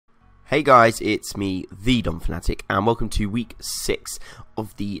Hey guys, it's me, the Dom Fanatic, and welcome to week 6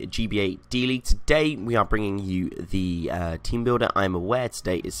 of the GBA D-League. Today we are bringing you the team builder. I'm aware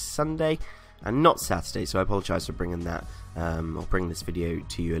today is Sunday and not Saturday, so I apologise for bringing that, or bringing this video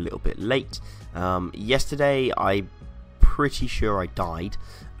to you a little bit late. Yesterday I'm pretty sure I died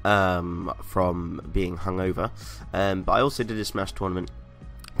from being hungover, but I also did a Smash tournament.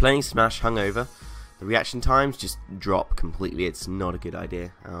 Playing Smash hungover, the reaction times just drop completely. It's not a good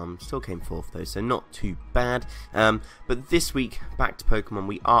idea. Still came 4th though, so not too bad. But this week, back to Pokemon,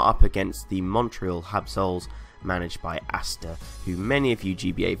 we are up against the Montreal Absols, managed by Asta, who many of you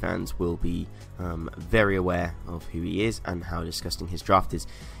GBA fans will be very aware of who he is and how disgusting his draft is.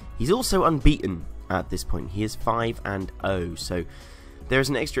 He's also unbeaten at this point. He is 5-0, so there is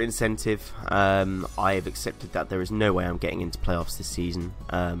an extra incentive. I have accepted that there is no way I'm getting into playoffs this season,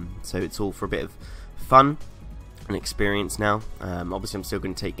 so it's all for a bit of fun and experience now. Obviously I'm still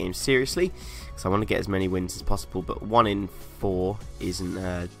going to take games seriously because I want to get as many wins as possible, but 1 in 4 isn't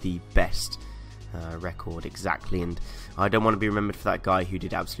the best record exactly, and I don't want to be remembered for that guy who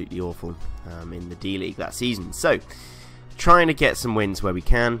did absolutely awful in the D-League that season. So trying to get some wins where we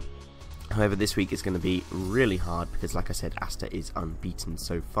can. However, this week is going to be really hard because, like I said, Asta is unbeaten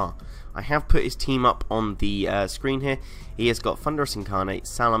so far. I have put his team up on the screen here. He has got Thunderous Incarnate,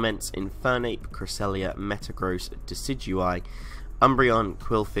 Salamence, Infernape, Cresselia, Metagross, Decidueye, Umbreon,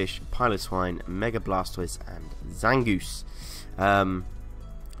 Quillfish, Piloswine, Mega Blastoise, and Zangoose.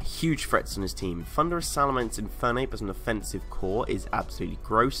 Huge threats on his team. Thunderous, Salamence, Infernape as an offensive core is absolutely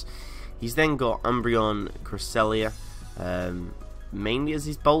gross. He's then got Umbreon, Cresselia, mainly as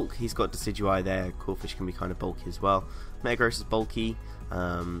his bulk. He's got Decidueye there. Quillfish can be kind of bulky as well. Metagross is bulky.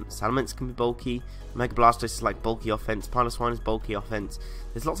 Salamence can be bulky. Mega Blastoise is like bulky offense. Piloswine is bulky offense.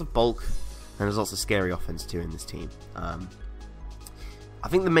 There's lots of bulk and there's lots of scary offense too in this team. I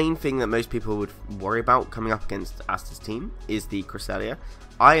think the main thing that most people would worry about coming up against Asta's team is the Cresselia.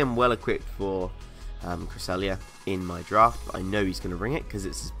 I am well equipped for Cresselia in my draft, but I know he's going to bring it because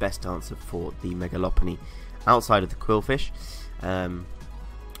it's his best answer for the Mega Lopunny outside of the Quillfish.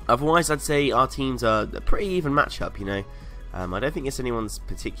 Otherwise, I'd say our teams are a pretty even matchup, you know. I don't think it's anyone's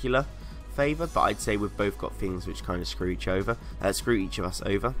particular favour, but I'd say we've both got things which kind of screw each of us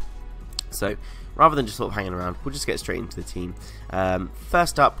over. So, rather than just sort of hanging around, we'll just get straight into the team.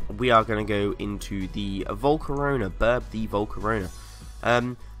 First up, we are going to go into the Volcarona, Burb the Volcarona.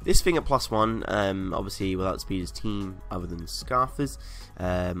 This thing at +1, obviously without speed as team, other than Scarfers,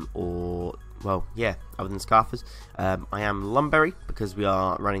 other than Scarfers. I am Lumberry because we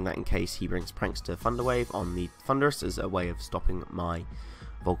are running that in case he brings Prankster Thunderwave on the Thunderous as a way of stopping my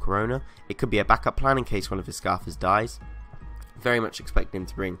Volcarona. It could be a backup plan in case one of his Scarfers dies. Very much expect him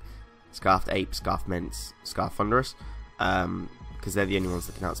to bring Scarfed Ape, Scarfed Mence, Scarfed Thunderous, because they're the only ones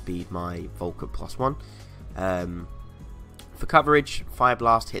that can outspeed my Volk at +1. For coverage, Fire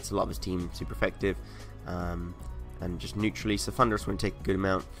Blast hits a lot of his team, super effective, and just neutrally, so Thunderous won't take a good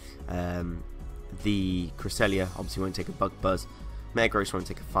amount. The Cresselia obviously won't take a Bug Buzz, Metagross won't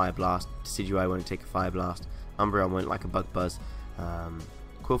take a Fire Blast, Decidueye won't take a Fire Blast, Umbreon won't like a Bug Buzz,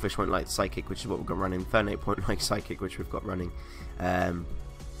 Quillfish won't like Psychic, which is what we've got running, Infernape won't like Psychic, which we've got running,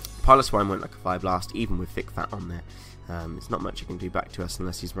 Piloswine won't like a Fire Blast, even with Thick Fat on there. It's not much he can do back to us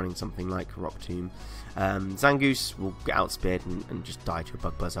unless he's running something like Rock Tomb. Zangoose will get outspeared and just die to a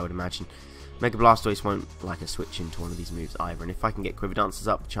Bug Buzz, I would imagine. Mega Blastoise won't like a switch into one of these moves either, and if I can get Quiver Dances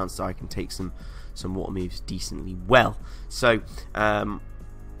up, chances are I can take some water moves decently well. So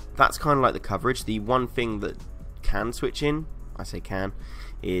that's kind of like the coverage. The one thing that can switch in, I say can,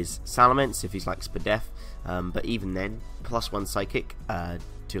 is Salamence if he's like Spadef, but even then, +1 Psychic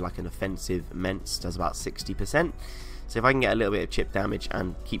to like an offensive Mence does about 60%. So if I can get a little bit of chip damage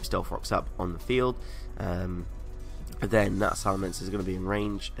and keep Stealth Rocks up on the field, then that Salamence is going to be in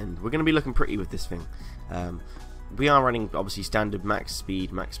range, and we're going to be looking pretty with this thing. We are running obviously standard max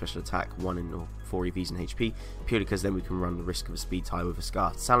speed, max special attack, 1 in or 4 EVs and HP, purely because then we can run the risk of a speed tie with a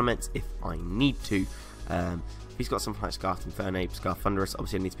Scarfed Salamence if I need to. If he's got something like Scarfed Infernape, Scarfed Thunderous,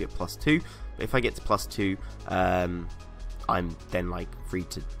 obviously I need to be at +2, but if I get to +2, I'm then like free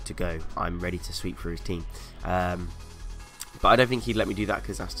to go. I'm ready to sweep through his team. But I don't think he'd let me do that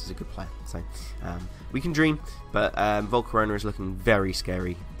because Asta's a good player. So we can dream, but Volcarona is looking very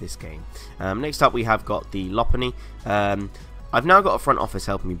scary this game. Next up we have got the Lopunny. I've now got a front office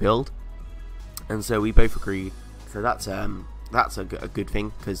helping me build, and so we both agree. So that's a good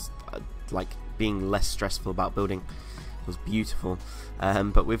thing because like being less stressful about building was beautiful.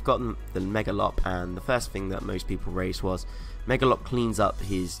 But we've gotten the Megalop, and the first thing that most people raised was Megalop cleans up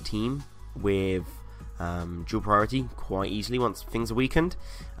his team with dual priority quite easily once things are weakened,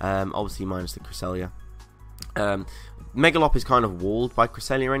 obviously minus the Cresselia. Megalop is kind of walled by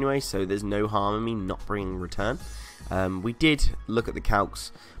Cresselia anyway, so there's no harm in me not bringing Return. We did look at the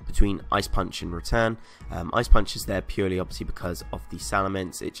calcs between Ice Punch and Return. Ice Punch is there purely obviously because of the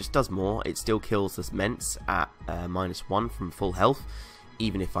Salamence. It just does more. It still kills this Mence at -1 from full health,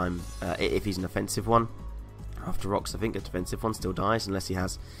 even if if he's an offensive one. After rocks, I think a defensive one still dies unless he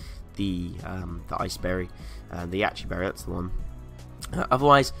has the Ice Berry, the Yachi Berry. That's the one.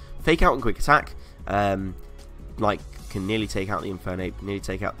 Otherwise, Fake Out and Quick Attack, like, can nearly take out the Infernape, nearly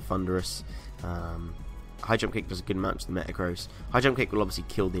take out the Thunderous. High Jump Kick does a good amount to the Metagross. High Jump Kick will obviously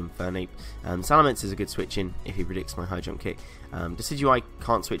kill the Infernape. Salamence is a good switch in if he predicts my High Jump Kick. Decidueye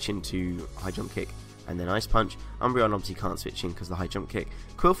can't switch into High Jump Kick and then Ice Punch. Umbreon obviously can't switch in because the High Jump Kick.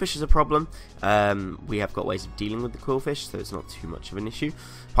 Quillfish is a problem. We have got ways of dealing with the Quillfish, so it's not too much of an issue.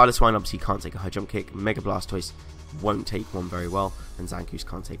 Piloswine obviously can't take a High Jump Kick. Mega Blastoise won't take one very well, and Zangoose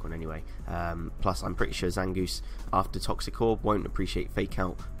can't take one anyway. Plus, I'm pretty sure Zangoose, after Toxic Orb, won't appreciate Fake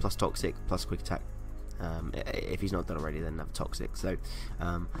Out, plus Toxic, plus Quick Attack. If he's not done already, then have Toxic. So,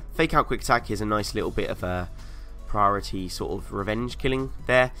 Fake Out, Quick Attack is a nice little bit of a priority sort of revenge killing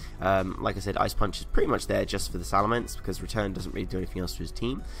there. Like I said, Ice Punch is pretty much there just for the Salamence, because Return doesn't really do anything else to his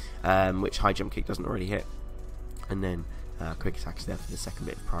team, which High Jump Kick doesn't already hit. And then Quick Attack is there for the second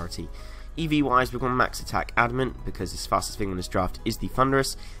bit of priority. EV wise, we've gone Max Attack Adamant because his fastest thing on this draft is the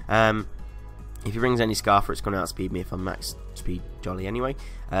Thunderous. If he brings any Scarfer, it's going to outspeed me if I'm max speed Jolly anyway.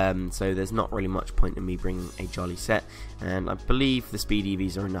 So there's not really much point in me bringing a Jolly set. And I believe the speed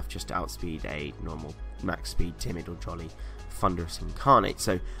EVs are enough just to outspeed a normal max speed Timid or Jolly Thunderous Incarnate.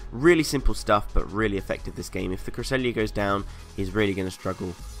 So really simple stuff, but really effective this game. If the Cresselia goes down, he's really going to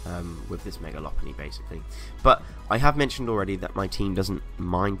struggle with this Mega Lopunny basically. But I have mentioned already that my team doesn't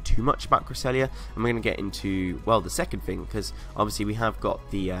mind too much about Cresselia. I'm going to get into, well, the second thing, because obviously we have got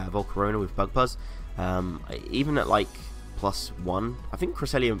the Volcarona with Bug Buzz. Even at like +1, I think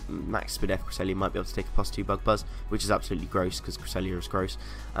Cresselia, Max Speed F Cresselia might be able to take a +2 Bug Buzz, which is absolutely gross because Cresselia is gross.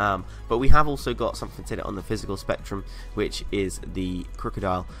 But we have also got something to hit on the physical spectrum, which is the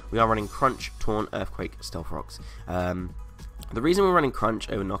Crocodile. We are running Crunch, Taunt, Earthquake, Stealth Rocks. The reason we're running Crunch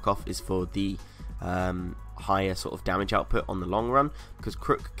over Knockoff is for the higher sort of damage output on the long run, because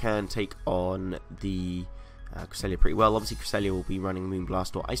Crook can take on the Cresselia pretty well. Obviously Cresselia will be running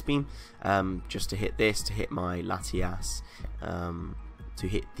Moonblast or Ice Beam just to hit this, to hit my Latias, to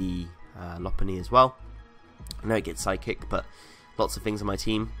hit the Lopunny as well. I know it gets Psychic, but lots of things on my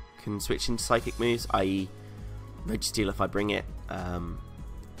team can switch into Psychic moves, i.e. Registeel if I bring it,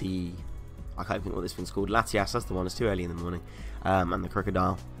 I can't think what this thing's called, Latias, that's the one, it's too early in the morning, and the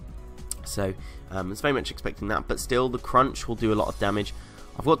Crocodile. So it's very much expecting that, but still the Crunch will do a lot of damage.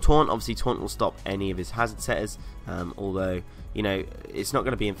 I've got Taunt. Obviously Taunt will stop any of his hazard setters, although, you know, it's not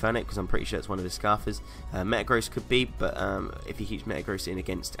going to be Infernape because I'm pretty sure it's one of his Scarfers. Metagross could be, but if he keeps Metagross in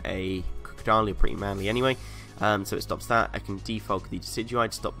against a Crocodile, you're pretty manly anyway, so it stops that. I can defog the Decidueye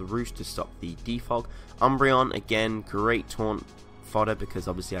to stop the Roost, to stop the defog. Umbreon, again, great Taunt fodder because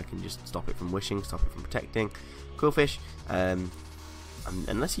obviously I can just stop it from wishing, stop it from protecting. Quillfish,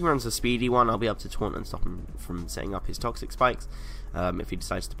 unless he runs a speedy one, I'll be able to Taunt and stop him from setting up his Toxic Spikes if he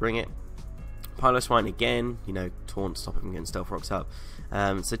decides to bring it. Piloswine, again, you know, Taunt, stop him getting Stealth Rocks up.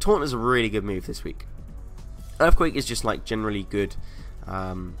 So Taunt is a really good move this week. Earthquake is just like generally good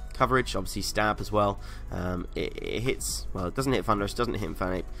coverage, obviously Stab as well. It hits, well, it doesn't hit Thunderous, doesn't hit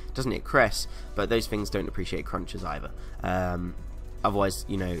Infernape, doesn't hit Cress, but those things don't appreciate Crunches either. Otherwise,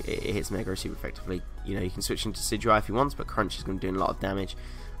 you know, it hits Mega super effectively. You know, you can switch into Decidueye if he wants, but Crunch is going to be doing a lot of damage.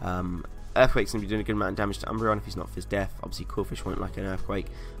 Earthquake's going to be doing a good amount of damage to Umbreon if he's not Fizz Death. Obviously, Quillfish won't like an Earthquake.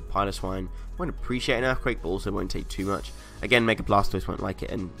 Piloswine won't appreciate an Earthquake, but also won't take too much. Again, Mega Blastoise won't like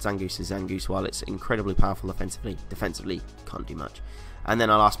it, and Zangoose is Zangoose. While it's incredibly powerful offensively, defensively can't do much. And then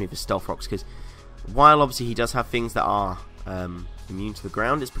I'll ask me for Stealth Rocks, because while obviously he does have things that are immune to the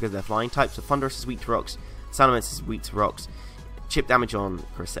ground, it's because they're flying types. So Thunderous is weak to rocks, Salamence is weak to rocks. Chip damage on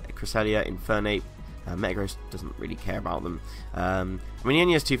Cresselia, Infernape. Metagross doesn't really care about them. I mean, he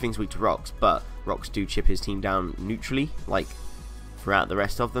only has two things weak to rocks, but rocks do chip his team down neutrally, like throughout the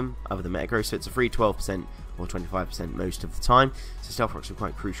rest of them, other than Metagross, so it's a free 12% or 25% most of the time. So Stealth Rocks are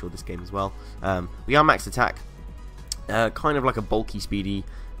quite crucial this game as well. We are Max Attack, kind of like a bulky, speedy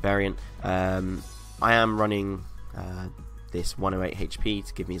variant. I am running this 108 HP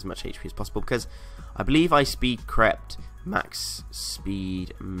to give me as much HP as possible, because I believe I speed crept Max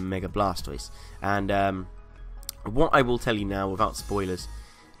Speed Mega Blastoise. And what I will tell you now, without spoilers,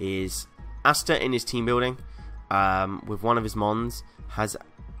 is Asta in his team building with one of his Mons has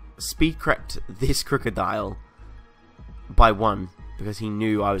speed crept this crocodile by 1 because he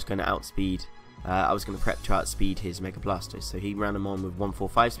knew I was going to outspeed. I was going to prep to outspeed his Mega Blastoise, so he ran him on with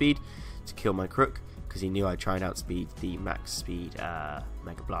 145 speed to kill my Crook because he knew I'd try and outspeed the max speed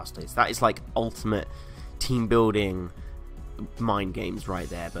Mega Blastoise. That is like ultimate team building mind games right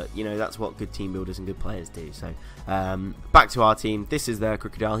there, but you know, that's what good team builders and good players do. So back to our team. This is their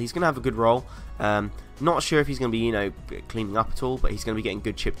crocodile. He's going to have a good role. Not sure if he's going to be, you know, cleaning up at all, but he's going to be getting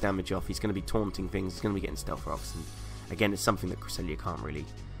good chip damage off. He's going to be taunting things. He's going to be getting stealth rocks, and again, it's something that Cresselia can't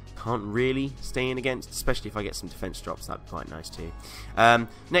really stay in against, especially if I get some defense drops. That'd be quite nice too.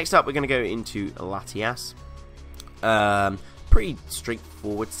 Next up, we're going to go into Latias. Pretty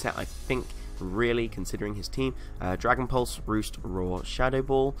straightforward set, I think, really, considering his team. Dragon Pulse, Roost, Roar, Shadow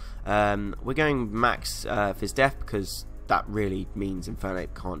Ball. We're going max Fizdef because that really means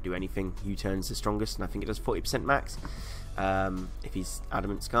Infernape can't do anything. U-turn's the strongest, and I think it does 40% max if he's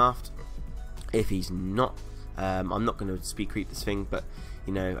Adamant Scarfed. If he's not, I'm not going to speed creep this thing, but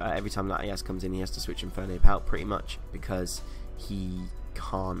you know, every time Latias comes in, he has to switch Infernape out pretty much because he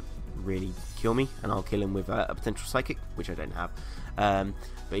can't really kill me, and I'll kill him with a potential Psychic, which I don't have.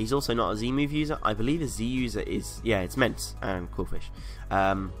 But he's also not a Z-move user. I believe a Z user is, yeah, it's Mence and Quillfish.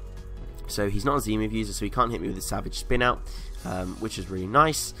 So he's not a Z-move user, so he can't hit me with a Savage Spin Out, which is really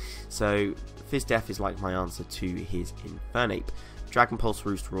nice. So Fizdef is like my answer to his Infernape. Dragon Pulse,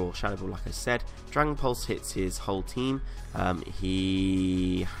 Roost, Roar, Shadow Ball, like I said. Dragon Pulse hits his whole team.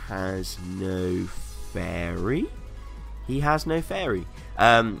 He has no Fairy. He has no Fairy.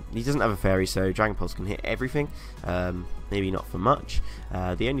 He doesn't have a Fairy, so Dragon Pulse can hit everything. Maybe not for much.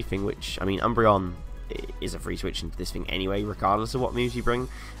 The only thing which, I mean, Umbreon is a free switch into this thing anyway, regardless of what moves you bring.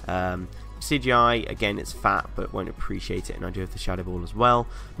 CGI, again, it's fat, but won't appreciate it, and I do have the Shadow Ball as well.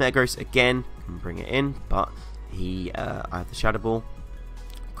 Metagross, again, can bring it in, but I have the Shadow Ball.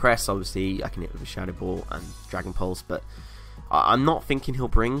 Cress, obviously, I can hit with a Shadow Ball and Dragon Pulse, but I'm not thinking he'll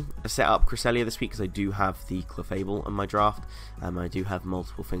bring a set-up Cresselia this week because I do have the Clefable in my draft. I do have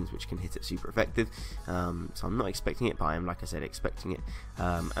multiple things which can hit it super effective, so I'm not expecting it, but I am, like I said, expecting it.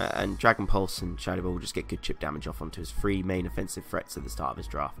 And Dragon Pulse and Shadow Ball will just get good chip damage off onto his 3 main offensive threats at the start of his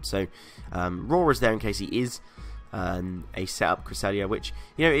draft. So Roar is there in case he is a set-up Cresselia, which,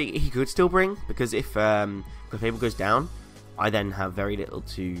 you know, he could still bring, because if Clefable goes down, I then have very little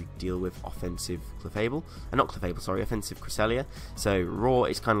to deal with offensive Clefable, not Clefable, sorry, offensive Cresselia. So Roar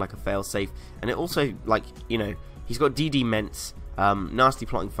is kind of like a fail-safe, and it also, like, you know, he's got DD Mence, Nasty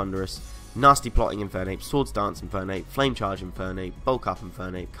Plotting Thunderous, Nasty Plotting Infernape, Swords Dance Infernape, Flame Charge Infernape, Bulk Up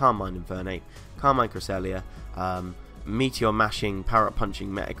Infernape, Carmine Infernape, Carmine Cresselia, Meteor Mashing, Power Up Punching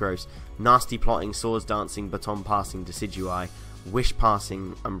Metagross, Nasty Plotting, Swords Dancing, Baton Passing Decidueye, Wish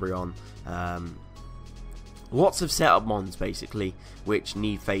Passing Umbreon. Lots of setup mons, basically, which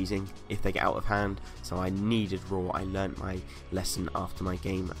need phasing if they get out of hand. So I needed Roar. I learnt my lesson after my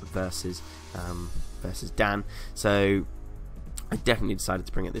game versus Dan. So I definitely decided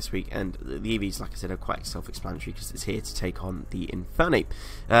to bring it this week. And the EVs, like I said, are quite self-explanatory because it's here to take on the Infernape.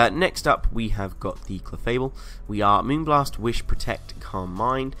 Next up, we have got the Clefable. We are Moonblast, Wish, Protect, Calm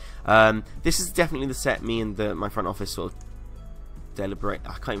Mind. This is definitely the set me and my front office sort of deliberate.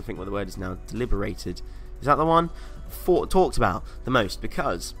 I can't even think what the word is now. Deliberated. Is that the one? Talked about the most,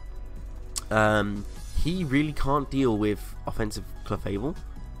 because he really can't deal with offensive Clefable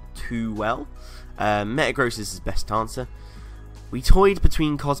too well. Metagross is his best answer. We toyed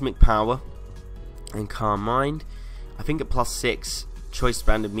between Cosmic Power and Calm Mind. I think at +6, Choice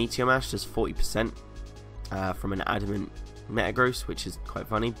Banded Meteor Mash does 40% from an Adamant Metagross, which is quite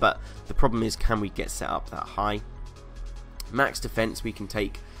funny. But the problem is, can we get set up that high? Max defense, we can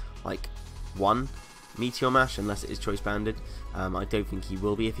take like 1 Meteor Mash, unless it is Choice Banded. I don't think he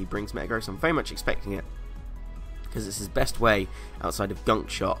will be if he brings Metagross. I'm very much expecting it, because it's his best way outside of Gunk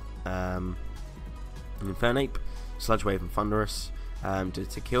Shot and Infernape, Sludge Wave and Thunderous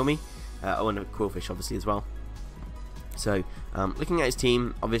to kill me. Oh, and a Quillfish obviously as well. So looking at his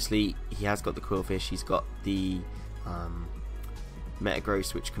team, obviously he has got the Quillfish, he's got the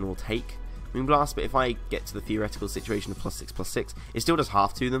Metagross, which can all take Moonblast, but if I get to the theoretical situation of +6/+6, it still does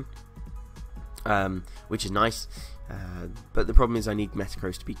half to them. Which is nice, but the problem is I need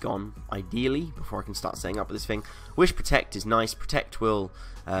Metagross to be gone, ideally, before I can start setting up with this thing. Wish Protect is nice. Protect will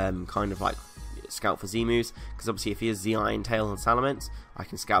kind of like scout for Z moves, because obviously if he has Z Iron Tail and Salamence, I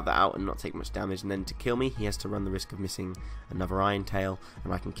can scout that out and not take much damage, and then to kill me he has to run the risk of missing another Iron Tail,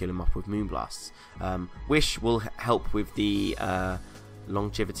 and I can kill him up with Moonblasts. Wish will help with the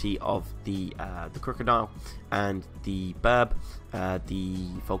longevity of the Crocodile and the Burb, the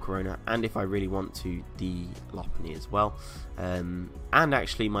Volcarona, and if I really want to, the Lopunny as well. And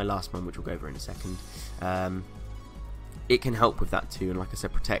actually my last one, which we'll go over in a second. It can help with that too, and like I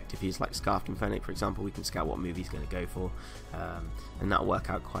said, protect. If he's like Scarfed Infernape, for example, we can scout what move he's going to go for, and that'll work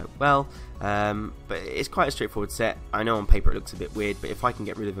out quite well. But it's quite a straightforward set. I know on paper it looks a bit weird, but if I can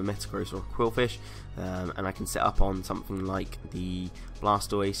get rid of a Metagross or a Quillfish, and I can set up on something like the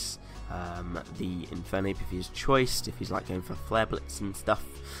Blastoise, the Infernape if he's choiced, if he's like going for Flare Blitz and stuff,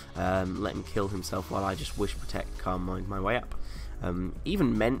 let him kill himself while I just Wish, Protect, Calm Mind my way up.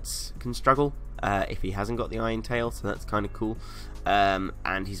 Even Mence can struggle if he hasn't got the Iron Tail, so that's kind of cool.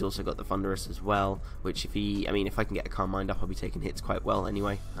 And he's also got the Thunderous as well, which if I can get a Calm Mind up, I'll be taking hits quite well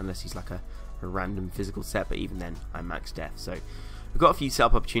anyway, unless he's like a random physical set, but even then I'm max death. So we've got a few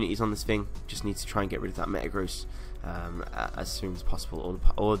setup opportunities on this thing, just need to try and get rid of that Metagross as soon as possible,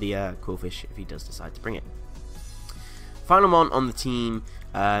 or the Quillfish if he does decide to bring it. Final mon on the team,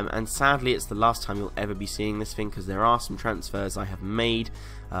 and sadly it's the last time you'll ever be seeing this thing, because there are some transfers I have made.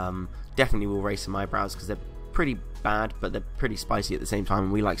 Definitely will raise some eyebrows because they're pretty bad, but they're pretty spicy at the same time,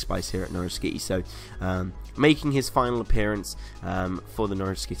 and we like spice here at Norwich Skitty. So making his final appearance for the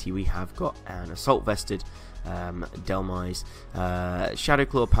Norwich Skitty, we have got an Assault Vested, Delmise, Shadow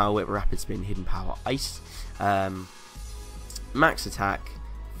Claw, Power Whip, Rapid Spin, Hidden Power, Ice, max attack,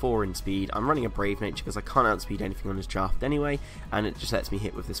 4 in speed. I'm running a Brave Nature because I can't outspeed anything on his draft anyway, and it just lets me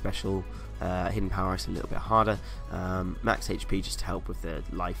hit with the special Hidden Power Ice a little bit harder. Max HP just to help with the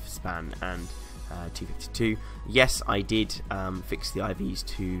lifespan, and 252. Yes, I did fix the IVs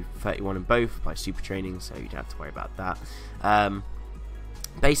to 31 in both by super training, so you don't have to worry about that.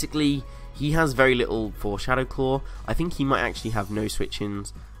 Basically, he has very little for Shadow Claw. I think he might actually have no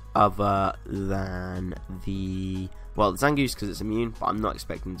switch-ins other than the Zangoose, because it's immune, but I'm not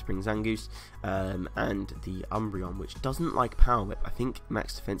expecting to bring Zangoose, and the Umbreon, which doesn't like Power Whip. I think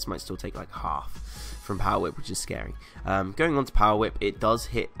max defense might still take like half from Power Whip, which is scary. Going on to Power Whip, it does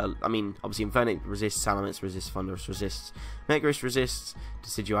hit, obviously Infernape resists, Salamence resists, Thunderous resists, Metagross resists,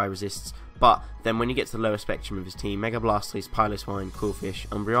 Decidueye resists, but then when you get to the lower spectrum of his team, Mega Blastoise, Piloswine, Quillfish,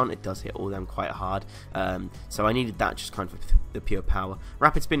 Umbreon, it does hit all of them quite hard. So I needed that just kind of the pure power.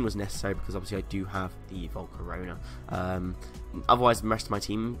 Rapid Spin was necessary because obviously I do have the Volcarona. Otherwise the rest of my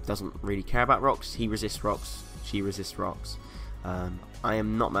team doesn't really care about rocks. He resists rocks, she resists rocks. I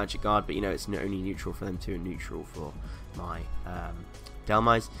am not Magic Guard, but it's only neutral for them too, and neutral for my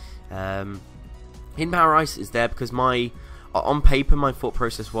Delmise. Hidden Power Ice is there because on paper my thought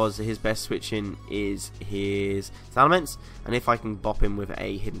process was his best switch-in is his Salamence, and if I can bop him with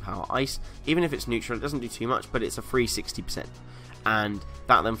a Hidden Power Ice, even if it's neutral, it doesn't do too much, but it's a free 60%, and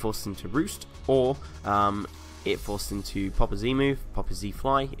that then forces him to Roost, or it forces him to pop a Z move, pop a Z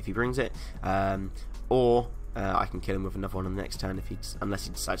Fly if he brings it, or I can kill him with another one on the next turn unless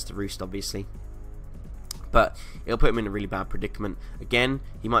he decides to Roost, obviously. But it'll put him in a really bad predicament. Again,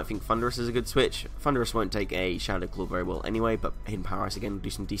 he might think Thunderous is a good switch. Thunderous won't take a Shadow Claw very well anyway, but Hidden Power Ice again will do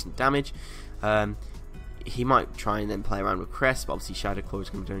some decent damage. He might try and then play around with Crest, but obviously Shadow Claw is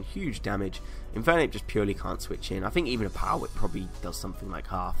going to do huge damage. Infernape just purely can't switch in. I think even a Power Whip probably does something like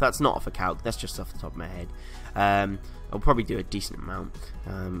half. That's not off a calc, that's just off the top of my head. I'll probably do a decent amount.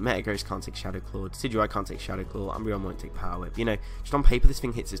 Metagross can't take Shadow Claw, Decidueye can't take Shadow Claw, Umbreon won't take Power Whip. Just on paper this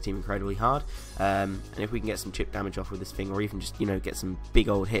thing hits his team incredibly hard, and if we can get some chip damage off with this thing, or even just get some big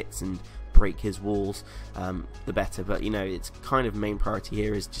old hits and break his walls, the better. But its kind of main priority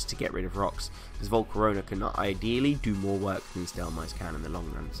here is just to get rid of rocks, because Volcarona can ideally do more work than Delmise can in the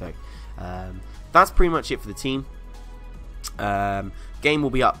long run. So that's pretty much it for the team. Game will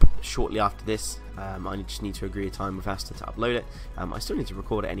be up shortly after this. I just need to agree a time with Asta to upload it. I still need to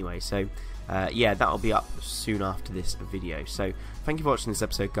record it anyway, so yeah, that'll be up soon after this video. So thank you for watching this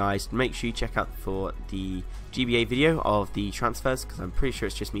episode, guys. Make sure you check out for the GBA video of the transfers, because I'm pretty sure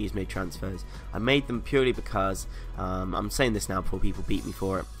it's just me who's made transfers. I made them purely because I'm saying this now before people beat me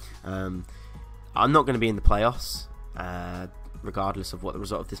for it. I'm not going to be in the playoffs, regardless of what the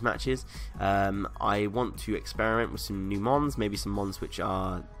result of this match is. I want to experiment with some new mons, maybe some mons which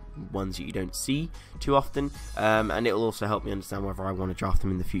are ones that you don't see too often, and it will also help me understand whether I want to draft them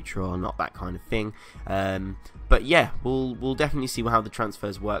in the future or not, that kind of thing. But yeah, we'll definitely see how the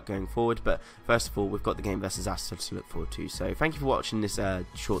transfers work going forward. But first of all, we've got the game versus Asta to look forward to. So thank you for watching this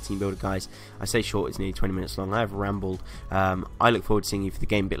short team builder, guys. I say short, it's nearly 20 minutes long. I have rambled. I look forward to seeing you for the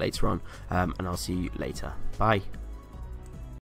game a bit later on, and I'll see you later. Bye.